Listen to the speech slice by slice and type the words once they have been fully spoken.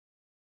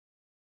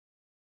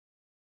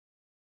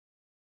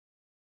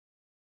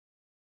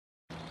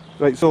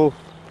Right, so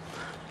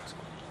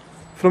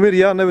from where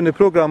you are now in the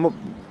programme,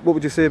 what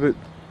would you say about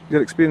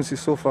your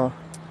experiences so far?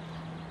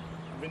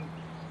 I mean,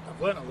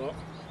 I've learnt a lot.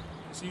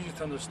 It's easy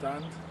to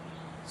understand.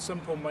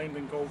 Simple mind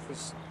in golf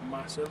is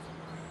massive.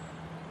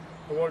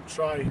 The word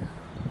try,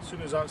 as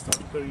soon as that starts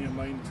playing in your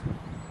mind,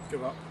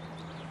 give up.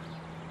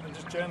 And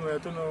just generally, I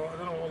don't know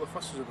what all the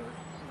fuss is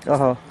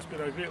about. It's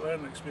been a great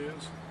learning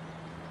experience,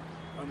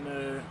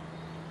 and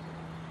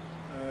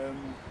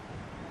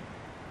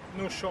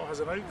no shot has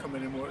an outcome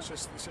anymore. It's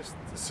just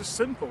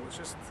simple. It's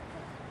just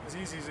as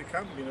easy as it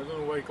can be. And I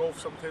don't know why golf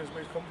sometimes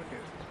makes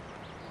complicated.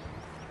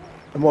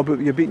 And what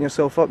about you beating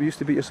yourself up? You used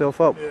to beat yourself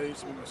up. Yeah, I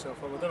used to beat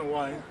myself up. I don't know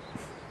why.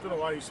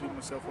 I used to beat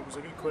myself up. It was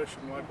a good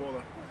question. Why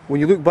bother?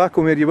 When you look back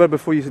on where you were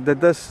before you did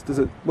this,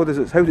 how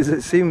does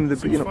it seem? It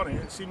seems funny.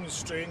 It seems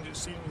strange.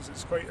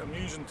 It's quite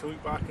amusing to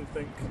look back and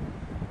think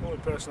the only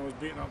person I was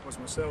beating up was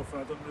myself,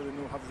 and I don't really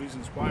have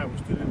reasons why I was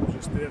doing it. It was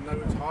just there. Now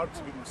it's hard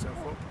to beat myself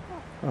up.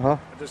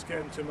 I just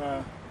get into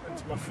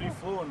my free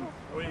flow, and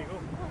away you go.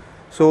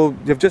 So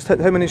you've just hit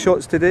how many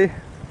shots today?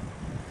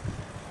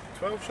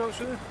 12 shots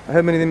today.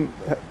 How many of them?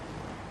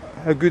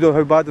 How good or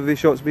how bad have these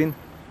shots been?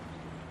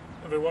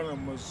 Every one of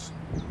them was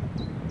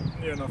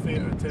near enough 8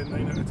 out of 10,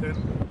 9 out of 10.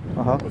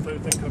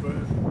 Without thinking about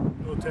it.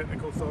 No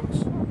technical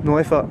thoughts. No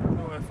effort?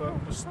 No effort.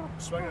 Just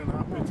swinging and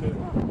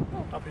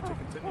happy to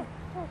continue.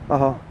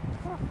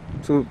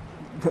 So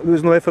there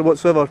was no effort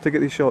whatsoever to get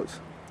these shots?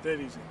 Dead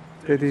easy.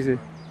 Dead easy.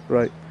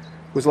 Right.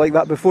 Was it like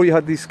that before you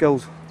had these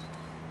skills?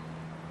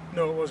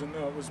 No, it wasn't.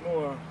 No, it was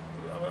more.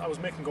 I was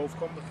making golf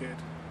complicated.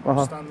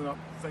 Standing up,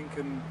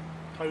 thinking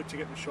how to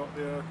get the shot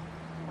there.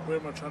 Where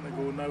am I trying to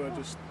go now?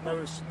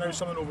 Now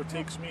someone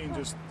overtakes me and I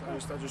just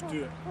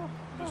do it.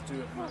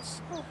 And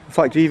that's. In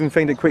fact, you even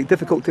find it quite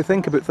difficult to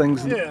think about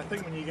things. Yeah, I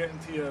think when you get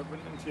into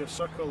your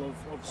circle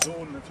of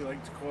zone, if you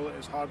like to call it,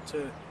 it's hard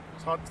to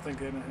think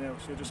of anything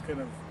else. You're just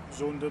kind of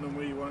zoned in on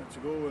where you want it to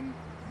go, and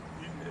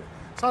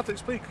it's hard to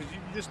explain because you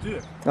just do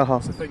it.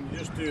 That's the thing. You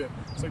just do it.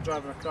 It's like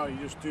driving a car. You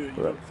just do it.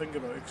 You don't think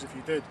about it, because if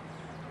you did,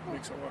 it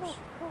makes it worse.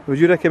 Would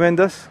you recommend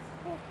this?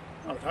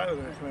 I would highly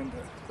recommend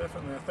it.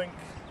 Definitely.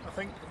 I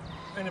think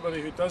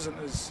anybody who doesn't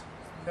is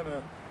kind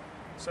of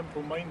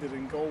simple-minded,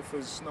 and golf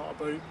is not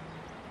about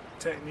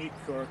technique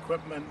or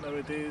equipment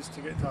nowadays to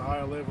get to a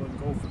higher level in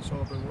golf. It's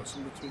all about what's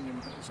in between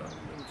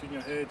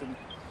your head, and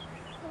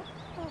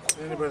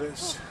anybody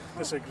that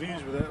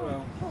disagrees with it,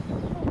 well,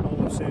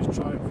 all I'll say is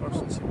try it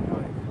first and see what you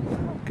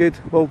like. Good,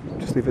 well,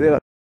 just leave it there.